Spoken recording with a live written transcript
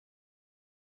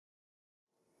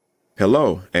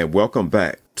Hello and welcome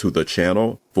back to the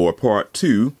channel for part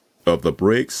 2 of the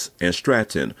Briggs and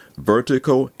Stratton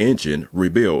vertical engine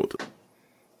rebuild.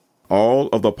 All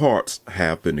of the parts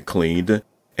have been cleaned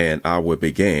and I will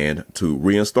begin to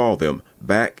reinstall them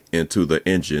back into the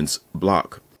engine's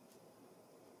block.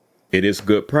 It is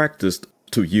good practice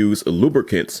to use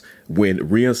lubricants when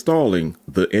reinstalling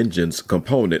the engine's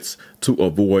components to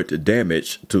avoid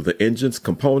damage to the engine's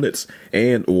components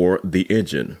and/or the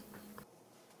engine.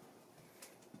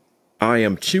 I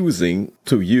am choosing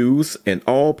to use an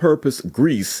all-purpose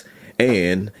grease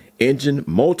and engine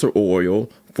motor oil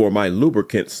for my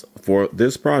lubricants for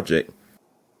this project.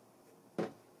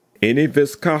 Any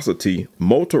viscosity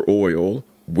motor oil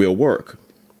will work.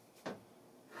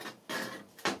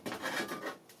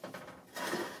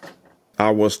 I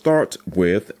will start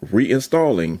with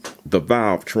reinstalling the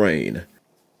valve train.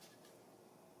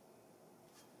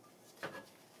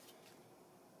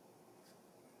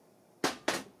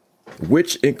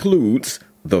 Which includes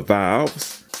the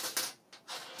valves,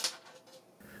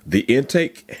 the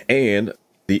intake and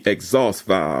the exhaust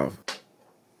valve,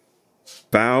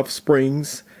 valve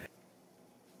springs,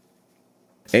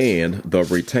 and the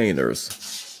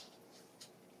retainers.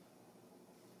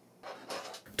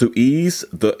 To ease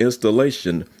the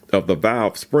installation of the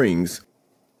valve springs,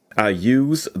 I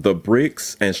use the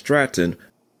Briggs and Stratton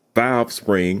valve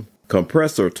spring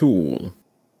compressor tool.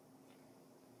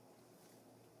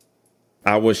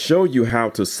 I will show you how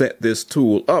to set this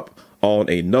tool up on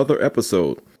another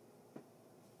episode.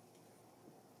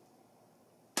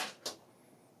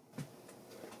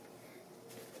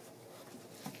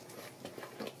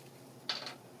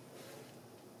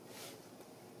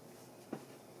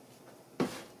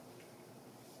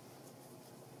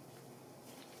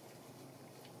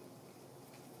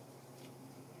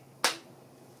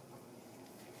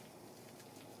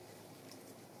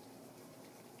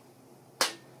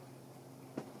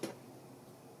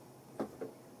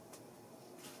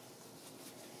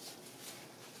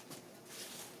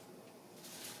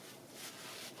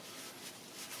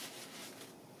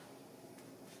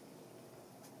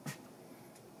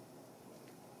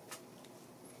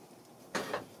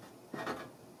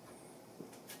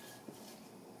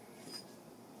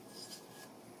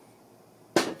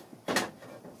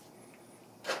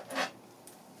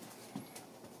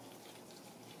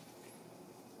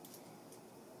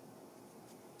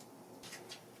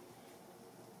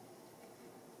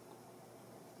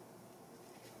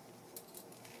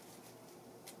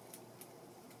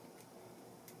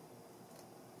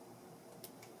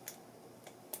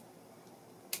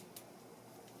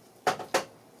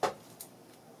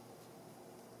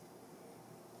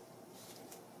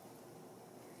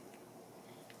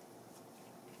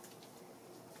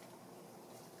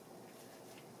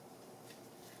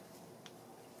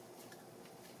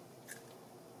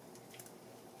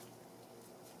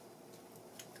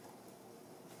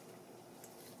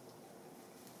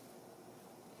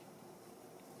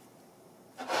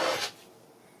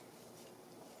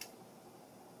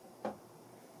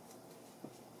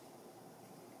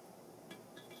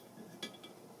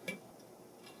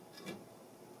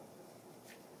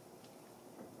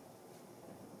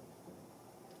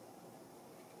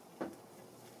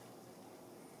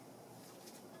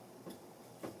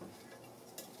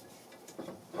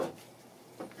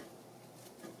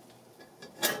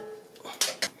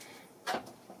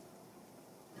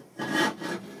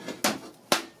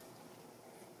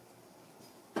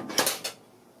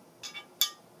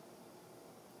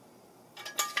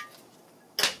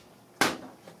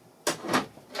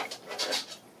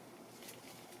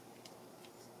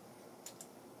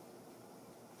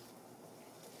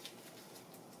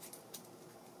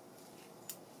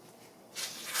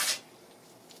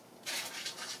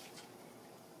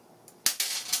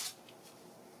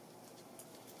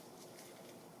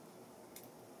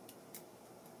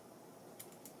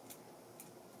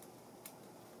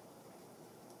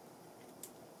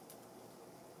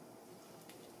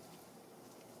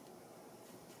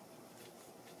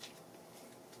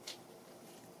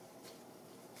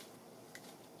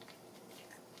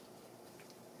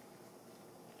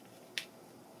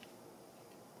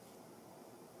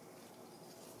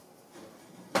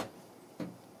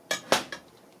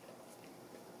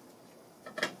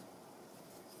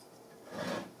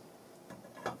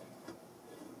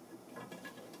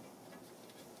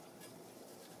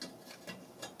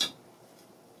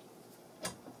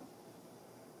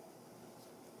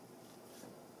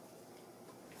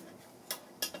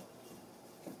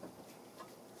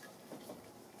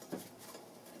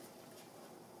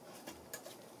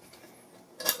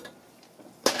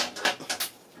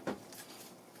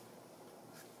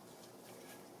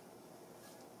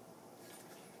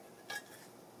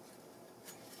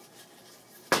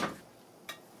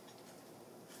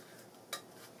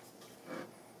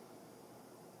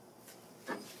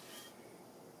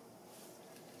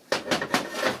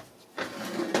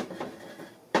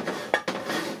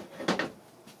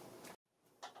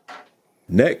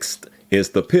 Next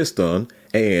is the piston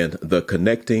and the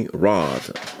connecting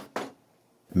rod.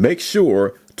 Make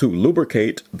sure to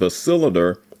lubricate the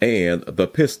cylinder and the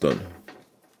piston.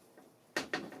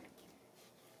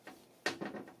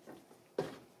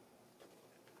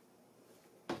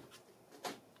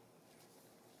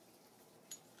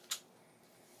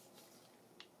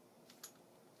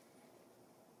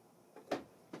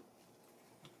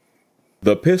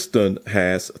 The piston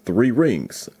has 3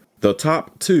 rings. The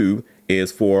top 2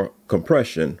 is for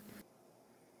compression.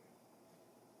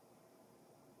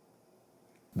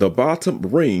 The bottom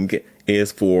ring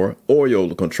is for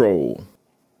oil control.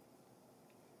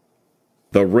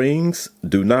 The rings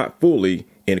do not fully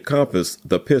encompass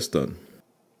the piston.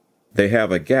 They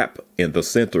have a gap in the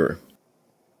center.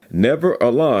 Never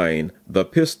align the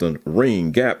piston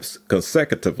ring gaps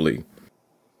consecutively.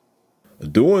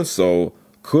 Doing so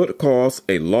could cause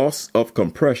a loss of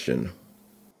compression.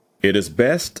 It is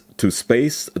best to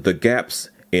space the gaps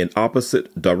in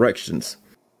opposite directions.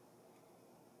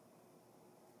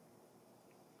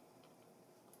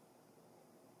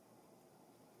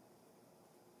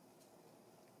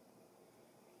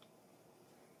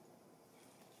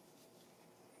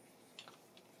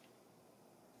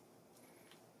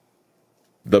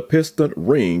 The piston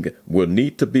ring will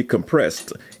need to be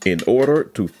compressed in order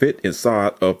to fit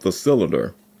inside of the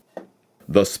cylinder.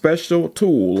 The special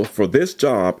tool for this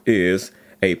job is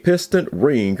a piston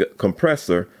ring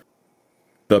compressor.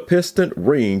 The piston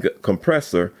ring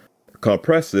compressor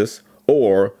compresses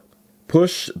or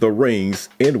push the rings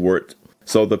inward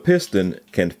so the piston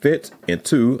can fit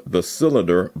into the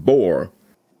cylinder bore.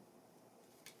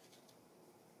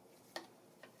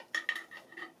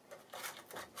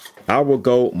 I will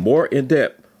go more in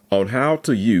depth on how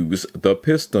to use the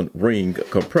piston ring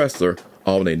compressor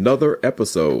on another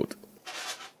episode.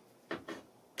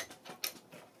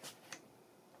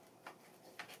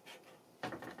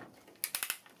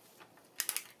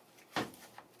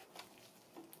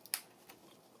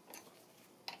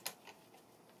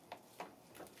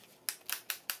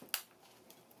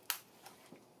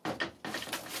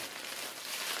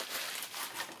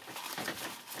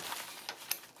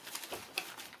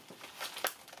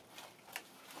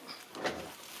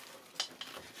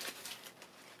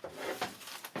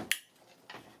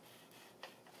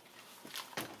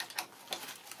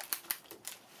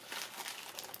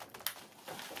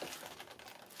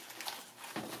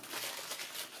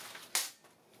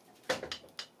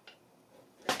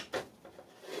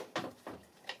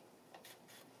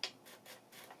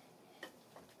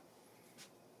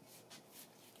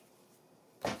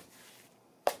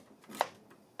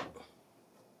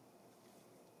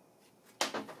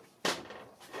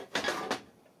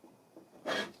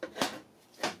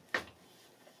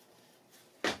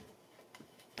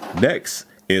 Next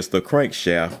is the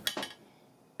crankshaft,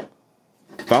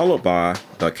 followed by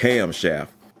the camshaft.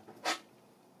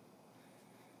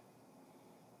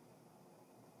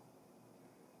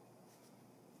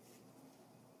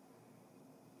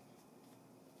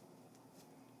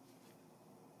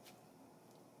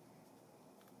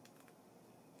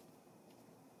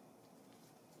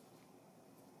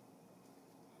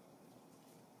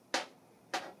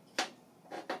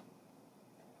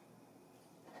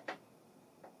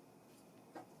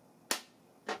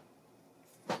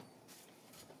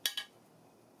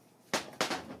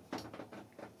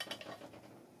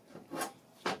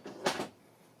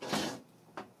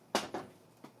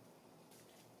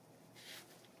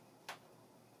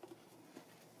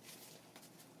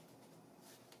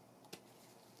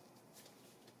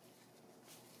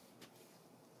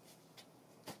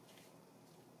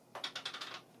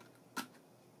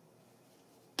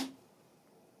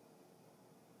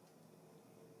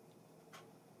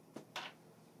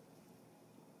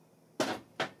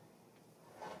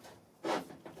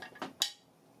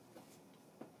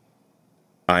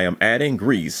 I am adding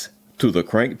grease to the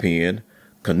crank pin,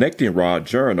 connecting rod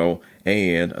journal,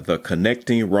 and the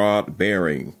connecting rod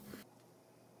bearing.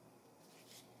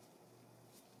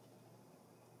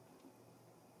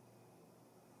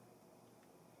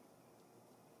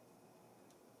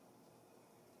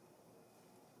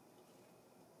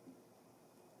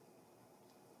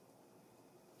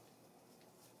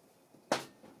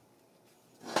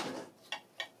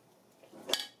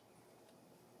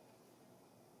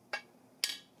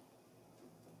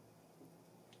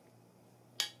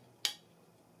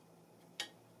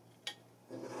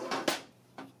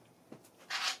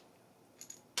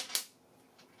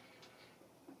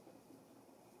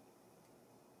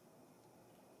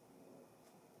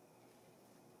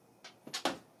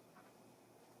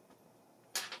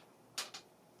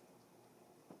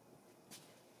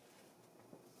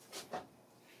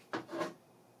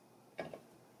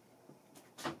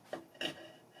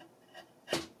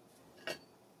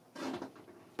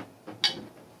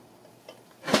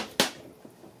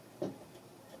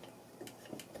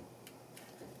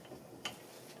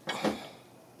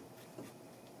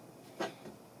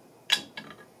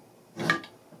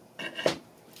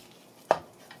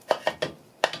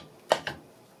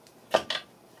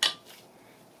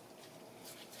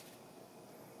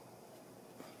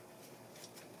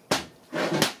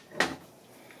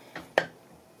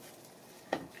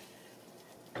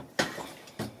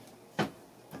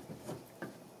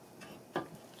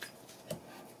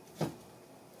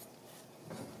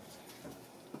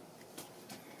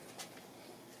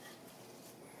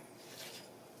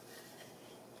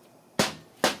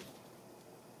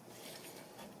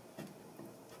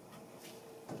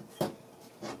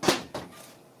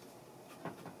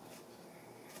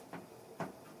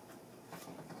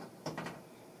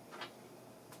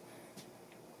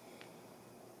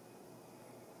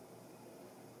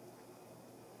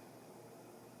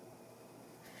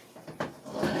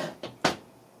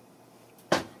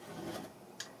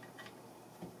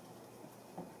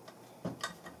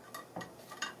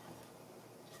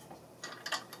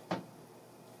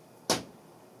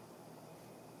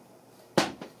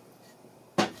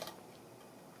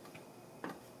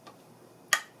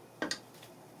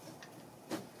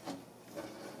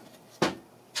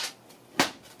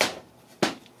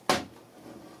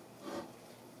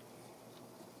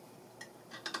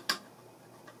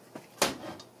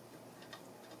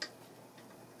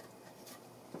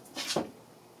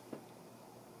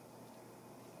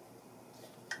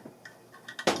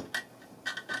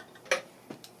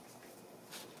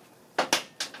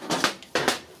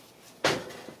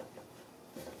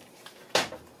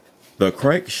 The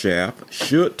crankshaft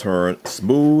should turn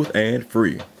smooth and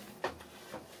free.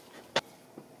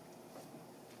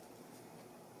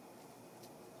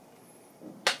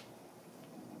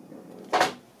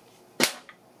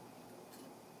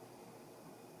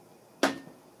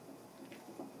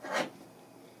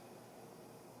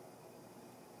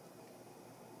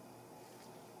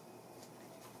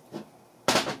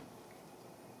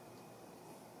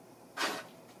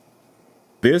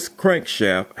 This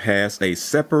crankshaft has a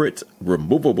separate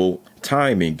removable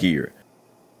timing gear.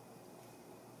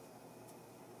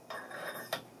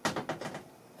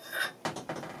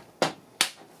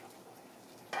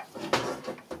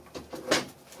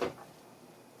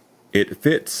 It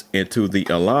fits into the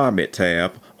alignment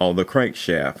tab on the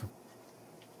crankshaft.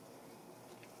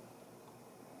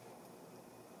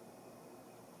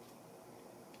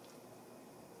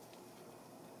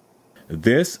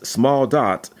 This small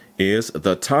dot is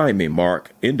the timing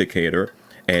mark indicator,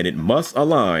 and it must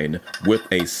align with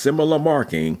a similar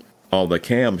marking on the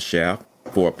camshaft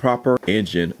for proper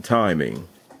engine timing.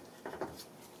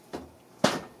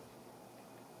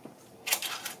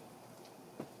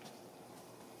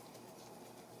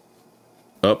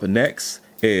 Up next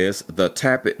is the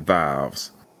tappet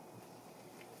valves.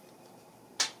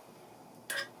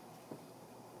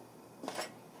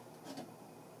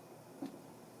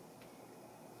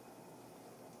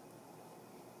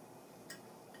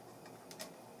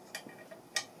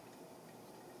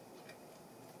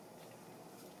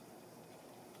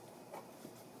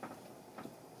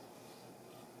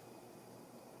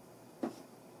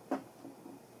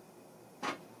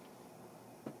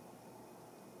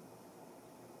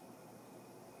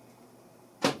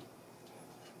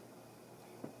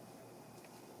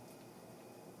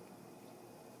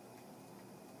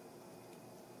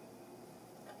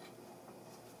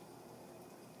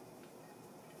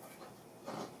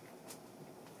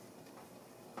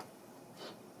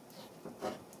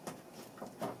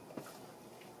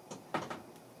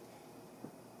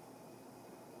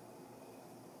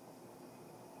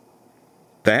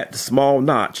 That small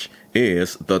notch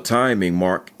is the timing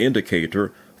mark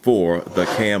indicator for the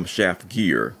camshaft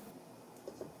gear.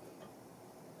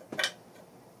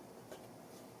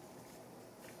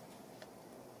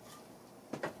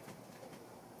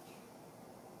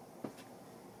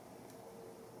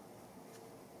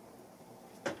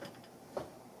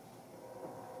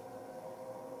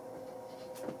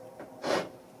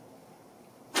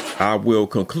 I will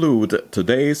conclude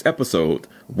today's episode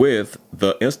with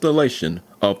the installation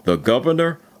of the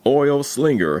governor oil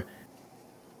slinger,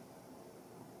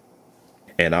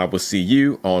 and I will see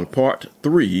you on part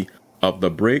 3 of the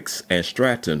Briggs and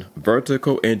Stratton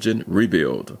vertical engine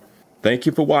rebuild. Thank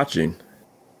you for watching.